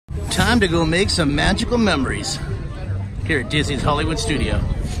time to go make some magical memories here at Disney's Hollywood Studio.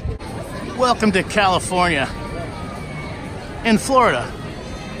 Welcome to California and Florida.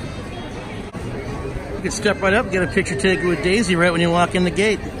 You can step right up, get a picture taken with Daisy right when you walk in the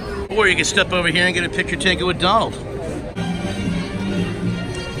gate. Or you can step over here and get a picture taken with Donald.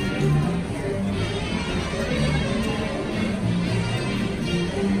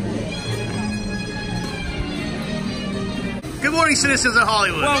 Good morning, citizens of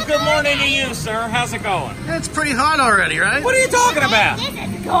Hollywood. Well, good morning to you, sir. How's it going? It's pretty hot already, right? What are you talking about? This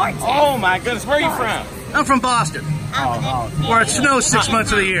is gorgeous. Oh, my goodness. Where are you from? I'm from Boston, where it snows 6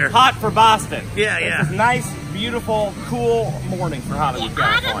 months of the year. Hot for Boston. Yeah, yeah. It's a nice, beautiful, cool morning for Hollywood, The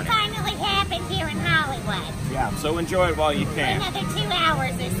autumn California. finally happened here in Hollywood. Yeah, so enjoy it while you can. Another 2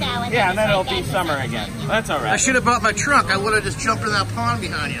 hours or so. And Yeah, and then it'll it's be like summer again. That's all I right. should have brought my trunk. I would have just jumped in that pond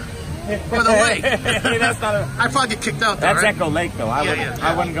behind you. Or the lake. Hey, that's not a... I'd probably get kicked out though, That's right? Echo Lake, though.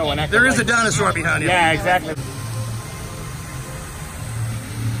 I wouldn't go in Echo There is a Lake. dinosaur behind you. Yeah, exactly.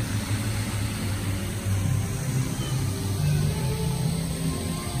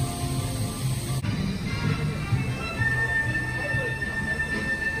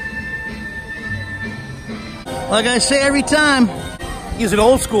 Like I say every time, he's an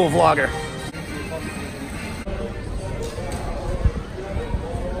old school vlogger.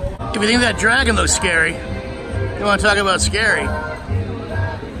 If you think that dragon looks scary, you want to talk about scary,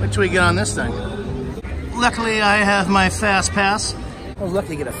 wait till we get on this thing. Luckily, I have my fast pass. I was lucky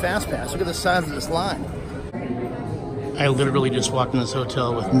to get a fast pass. Look at the size of this line. I literally just walked in this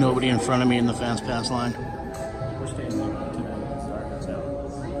hotel with nobody in front of me in the fast pass line.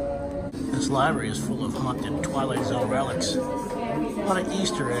 This library is full of haunted Twilight Zone relics. A lot of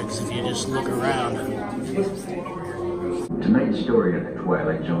Easter eggs if you just look around. Tonight's story of the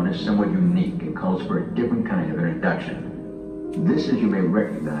Twilight Zone is somewhat unique and calls for a different kind of introduction. This, as you may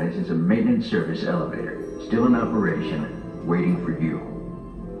recognize, is a maintenance service elevator, still in operation, waiting for you.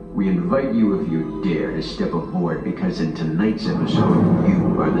 We invite you, if you dare, to step aboard, because in tonight's episode,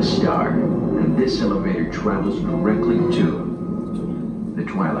 you are the star, and this elevator travels directly to the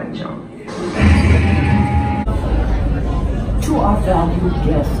Twilight Zone. To our valued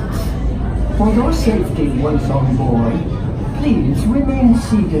guests, for your safety once on board, please remain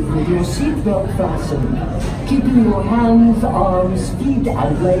seated with your seatbelt fastened, keeping your hands, arms, feet,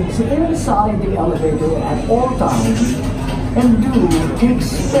 and legs inside the elevator at all times. And do take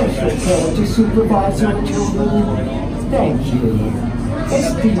special care to supervise your children. Thank you.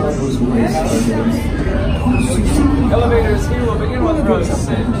 Estimados huéspedes. Elevators here will begin with row 6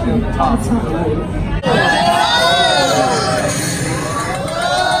 in the top.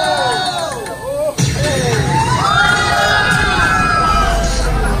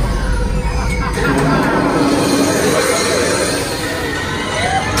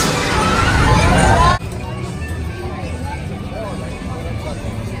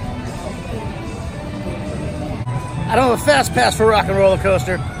 I don't have a fast pass for Rock and Roller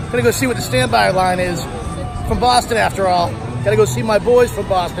Coaster. Gonna go see what the standby line is. From Boston, after all. Gotta go see my boys from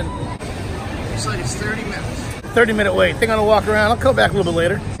Boston. Looks like it's 30 minutes. 30-minute wait. Think I'm gonna walk around. I'll come back a little bit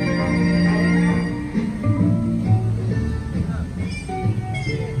later.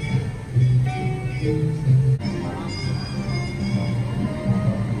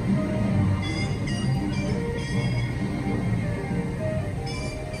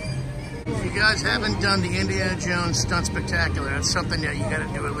 If you guys haven't done the Indiana Jones Stunt Spectacular, that's something that you gotta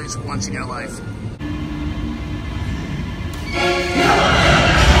do at least once in your life.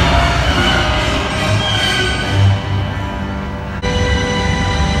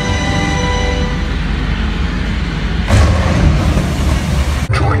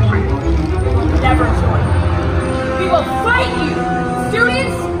 Never join. We will fight you!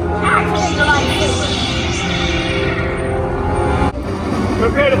 Students, activate the lightsaber!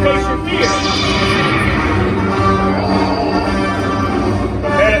 Prepare to face your fear.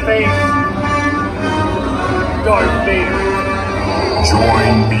 Prepare to face Darth Vader.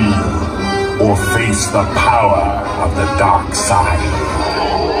 Join me or face the power of the dark side.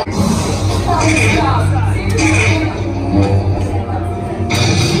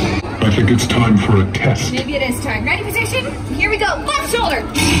 I think it's time for a test. Maybe it is time. Ready position? Here we go. Left shoulder,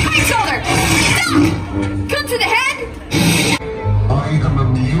 right shoulder. Stop! Come to the head. I am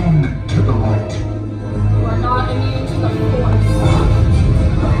immune to the light. You are not immune to the force.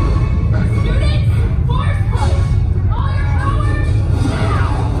 Students, force push! All your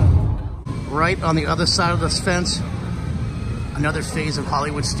power! Right on the other side of this fence, another phase of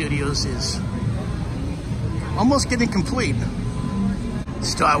Hollywood Studios is almost getting complete.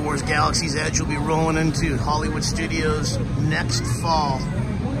 Star Wars Galaxy's Edge will be rolling into Hollywood Studios next fall.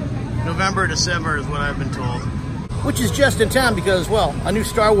 November, December is what I've been told. Which is just in time because, well, a new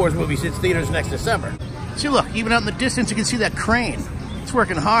Star Wars movie hits theaters next December. See, look, even out in the distance, you can see that crane. It's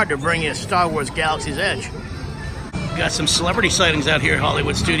working hard to bring you Star Wars Galaxy's Edge. We got some celebrity sightings out here at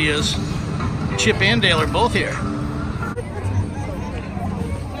Hollywood Studios. Chip and Dale are both here.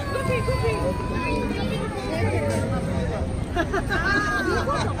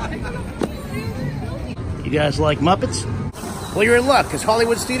 You guys like Muppets? Well, you're in luck, because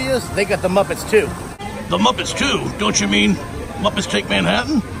Hollywood Studios, they got the Muppets too. The Muppets too? Don't you mean Muppets Take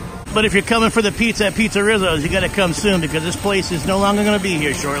Manhattan? But if you're coming for the pizza at Pizza Rizzo's, you gotta come soon, because this place is no longer gonna be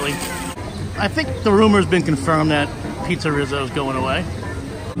here shortly. I think the rumor's been confirmed that Pizza Rizzo's going away.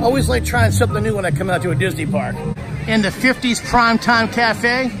 Always like trying something new when I come out to a Disney park. And the 50s Primetime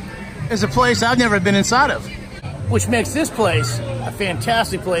Cafe is a place I've never been inside of, which makes this place a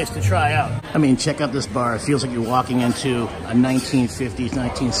fantastic place to try out. I mean, check out this bar. It feels like you're walking into a 1950s,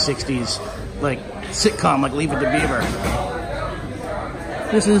 1960s, like, sitcom like Leave It to Beaver.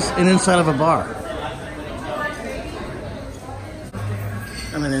 This is an inside of a bar.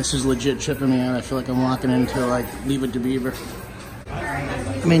 I mean, this is legit tripping me out. I feel like I'm walking into, like, Leave It to Beaver.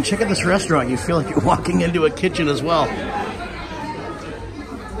 I mean, check out this restaurant. You feel like you're walking into a kitchen as well.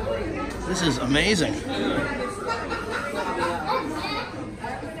 This is amazing.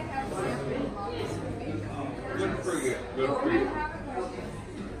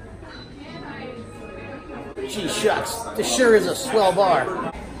 Gee shucks, this sure is a swell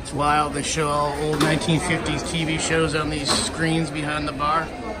bar. It's wild, they show all old 1950s TV shows on these screens behind the bar.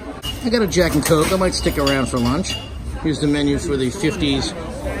 I got a Jack and Coke, I might stick around for lunch. Here's the menu for the 50s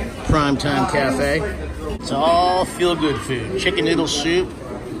Primetime Cafe. It's all feel-good food. Chicken noodle soup,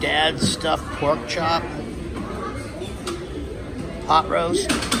 dad's stuffed pork chop, pot roast,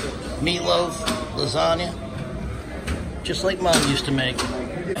 meatloaf, lasagna. Just like Mom used to make.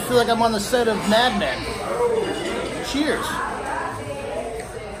 I feel like I'm on the set of Mad Men. Cheers.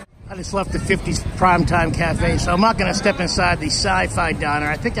 I just left the 50s Primetime Cafe, so I'm not going to step inside the Sci-Fi Diner.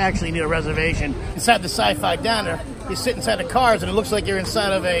 I think I actually need a reservation. Inside the Sci-Fi Diner, you sit inside the cars, and it looks like you're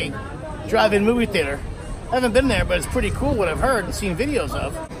inside of a drive-in movie theater. I haven't been there, but it's pretty cool what I've heard and seen videos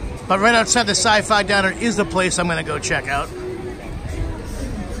of. But right outside the Sci-Fi Diner is the place I'm going to go check out.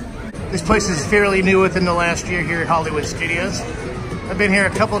 This place is fairly new within the last year here at Hollywood Studios. I've been here a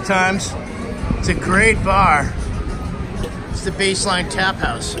couple times. It's a great bar. It's the Baseline Tap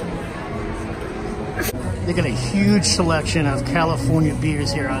House. They got a huge selection of California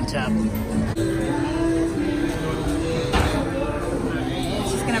beers here on tap.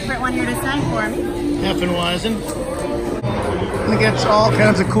 She's gonna print one here to sign for me. Heffenweisen. And it gets all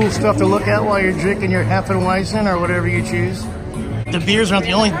kinds of cool stuff to look at while you're drinking your Heffenweisen or whatever you choose. The beers aren't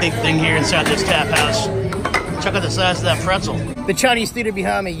the only big thing here inside this tap house. Check out the size of that pretzel. The Chinese theater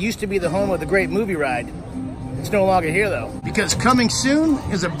behind me used to be the home of the Great Movie Ride. It's no longer here though, because coming soon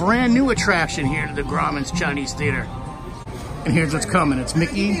is a brand new attraction here to the Grauman's Chinese Theater. And here's what's coming. It's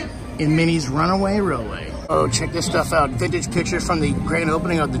Mickey and Minnie's Runaway Railway. Oh, check this stuff out. Vintage pictures from the grand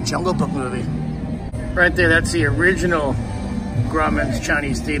opening of the Jungle Book movie. Right there, that's the original Grauman's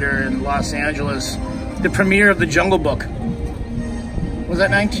Chinese Theater in Los Angeles. The premiere of the Jungle Book. Was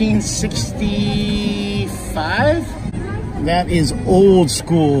that 1965? That is old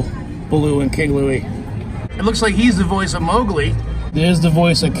school Baloo and King Louie. It looks like he's the voice of Mowgli. There's the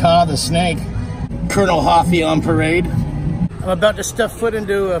voice of Kaa the Snake. Colonel Hoffy on parade. I'm about to step foot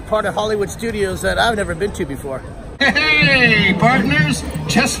into a part of Hollywood Studios that I've never been to before. Hey, partners!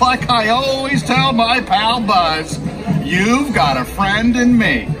 Just like I always tell my pal Buzz, you've got a friend in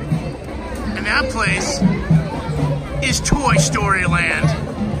me. And that place is Toy Story Land.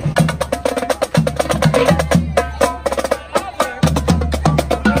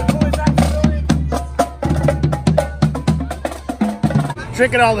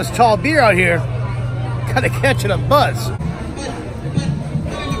 Drinking all this tall beer out here, kind of catching a buzz.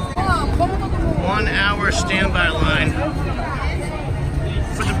 1 hour standby line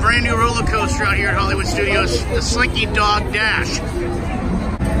for the brand new roller coaster out here at Hollywood Studios, the Slinky Dog Dash.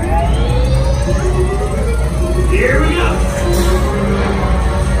 Here we go.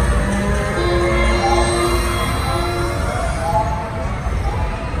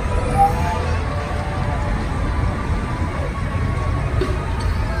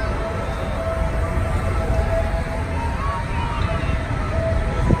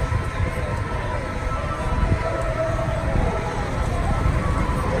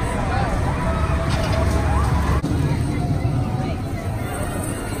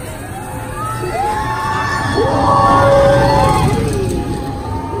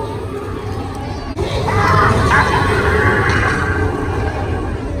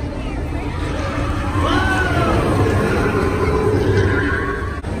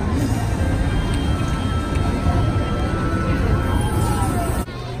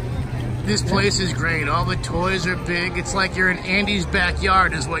 place is great. All the toys are big. It's like you're in Andy's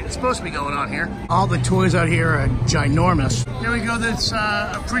backyard is what's supposed to be going on here. All the toys out here are ginormous. Here we go. That's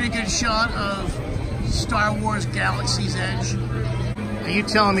a pretty good shot of Star Wars Galaxy's Edge. Are you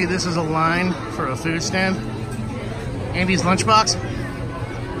telling me this is a line for a food stand? Andy's Lunchbox?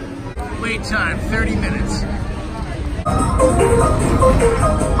 Wait time, 30 minutes.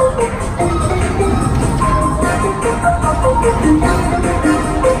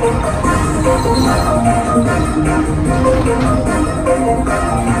 Good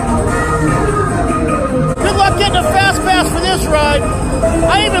luck getting a fast pass for this ride.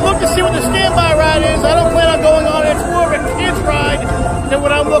 I even looked to see what the standby ride is. I don't plan on going on it. It's more of a kid's ride than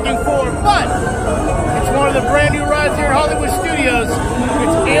what I'm looking for. But it's one of the brand new rides here at Hollywood Studios.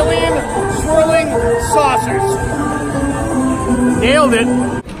 It's Alien Swirling Saucers. Nailed it.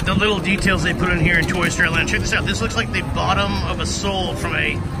 The little details they put in here in Toy Story Land. Check this out. This looks like the bottom of a sole from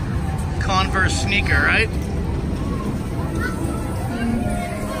a Converse sneaker, right?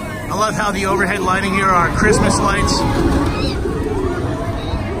 I love how the overhead lighting here are Christmas lights.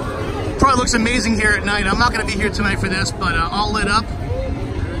 Probably looks amazing here at night. I'm not going to be here tonight for this, but all lit up.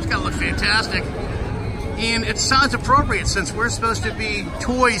 It's got to look fantastic. And it sounds appropriate since we're supposed to be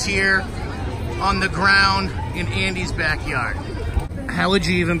toys here on the ground in Andy's backyard. How would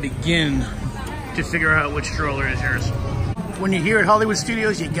you even begin to figure out which stroller is yours? When you're here at Hollywood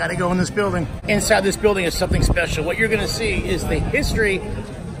Studios, you got to go in this building. Inside this building is something special. What you're going to see is the history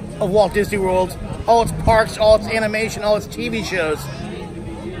of Walt Disney World, all its parks, all its animation, all its TV shows.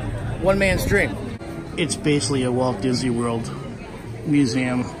 One man's dream. It's basically a Walt Disney World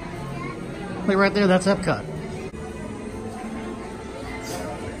museum. Wait, right there, that's Epcot.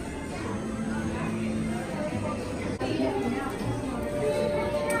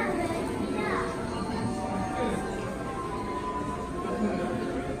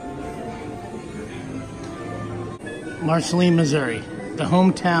 Marceline, Missouri, the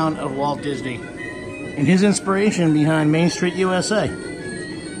hometown of Walt Disney, and his inspiration behind Main Street USA.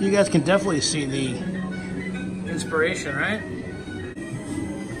 You guys can definitely see the inspiration, right?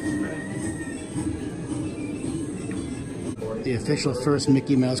 The official first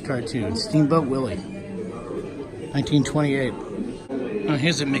Mickey Mouse cartoon, Steamboat Willie, 1928. Now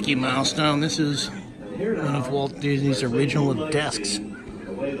here's a Mickey Mouse. Now this is one of Walt Disney's original desks.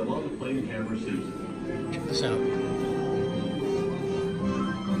 Check this out.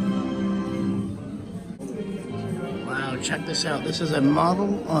 Wow, check this out. This is a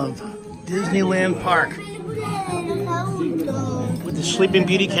model of Disneyland Park with the Sleeping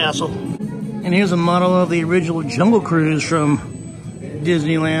Beauty Castle. And here's a model of the original Jungle Cruise from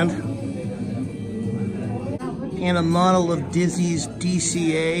Disneyland. And a model of Disney's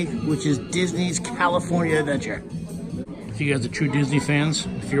DCA, which is Disney's California Adventure. If you guys are true Disney fans,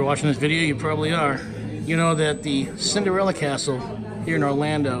 if you're watching this video, you probably are. You know that the Cinderella Castle here in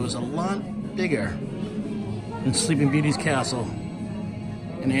Orlando is a lot bigger than Sleeping Beauty's castle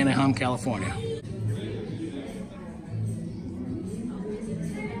in Anaheim, California.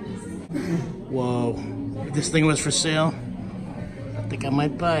 Whoa, if this thing was for sale, I think I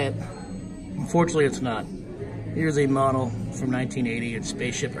might buy it. Unfortunately, it's not. Here's a model from 1980, it's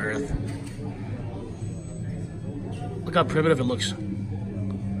Spaceship Earth. Look how primitive it looks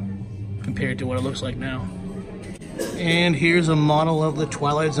compared to what it looks like now. And here's a model of the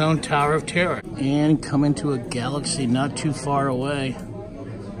Twilight Zone Tower of Terror. And coming to a galaxy not too far away.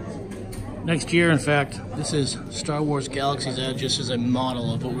 Next year, in fact, this is Star Wars Galaxy's Edge. This is a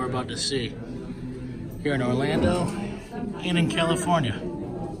model of what we're about to see here in Orlando and in California.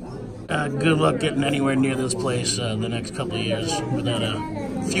 Good luck getting anywhere near this place the next couple of years without a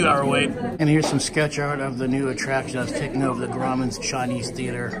few-hour wait. And here's some sketch art of the new attraction that's taking over the Grauman's Chinese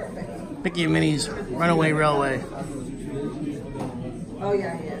Theater. Mickey and Minnie's Runaway Railway. Oh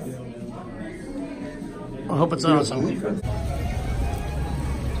yeah, he is. I hope it's awesome.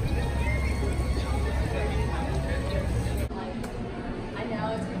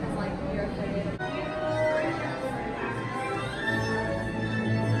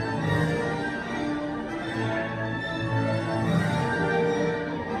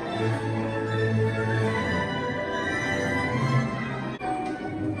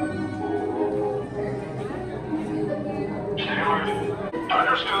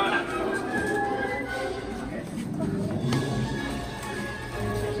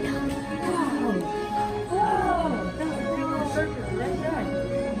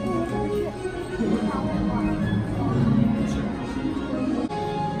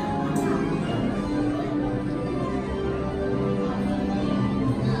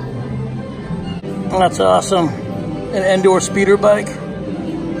 That's awesome. An Endor speeder bike.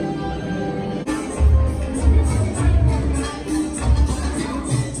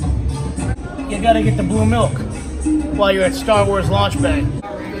 you gotta get the blue milk while you're at Star Wars Launch Bay.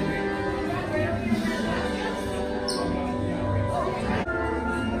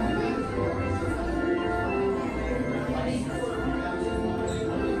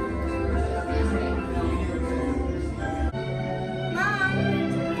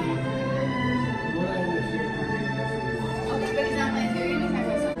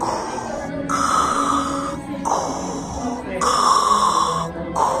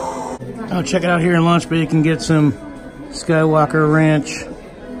 Oh, check it out here in Launch Bay. You can get some Skywalker Ranch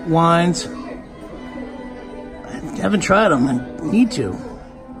wines. I haven't tried them. I need to.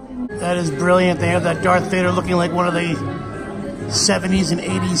 That is brilliant. They have that Darth Vader looking like one of the 70s and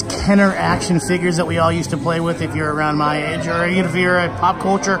 80s Kenner action figures that we all used to play with if you're around my age, or even if you're a pop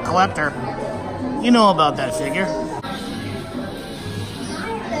culture collector. You know about that figure.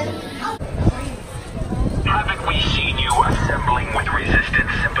 Haven't we seen you assembling with Resistance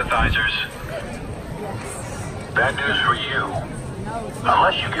sympathizers? Bad news for you.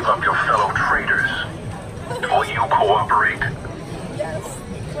 Unless you give up your fellow traitors, will you cooperate?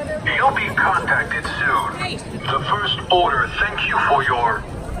 You'll be contacted soon. The First Order thanks you for your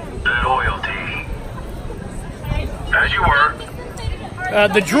loyalty. As you were.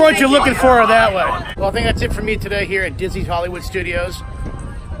 The droids you're looking for are that way. Well, I think that's it for me today here at Disney's Hollywood Studios.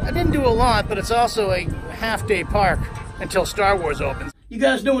 I didn't do a lot, but it's also a half-day park until Star Wars opens. You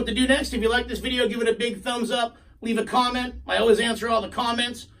guys know what to do next. If you like this video, give it a big thumbs up. Leave a comment. I always answer all the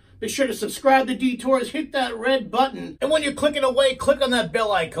comments. Be sure to subscribe to Detours. Hit that red button. And when you're clicking away, click on that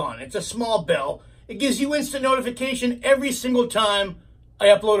bell icon. It's a small bell. It gives you instant notification every single time I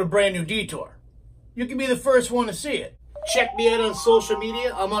upload a brand new Detour. You can be the first one to see it. Check me out on social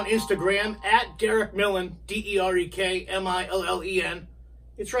media. I'm on Instagram at Derek Millen, DerekMillen.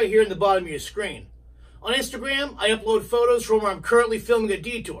 It's right here in the bottom of your screen. On Instagram, I upload photos from where I'm currently filming a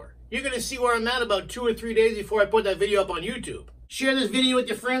Detour. You're going to see where I'm at about 2 or 3 days before I put that video up on YouTube. Share this video with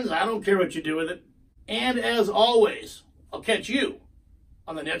your friends. I don't care what you do with it. And as always, I'll catch you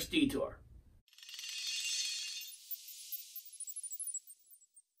on the next Detour.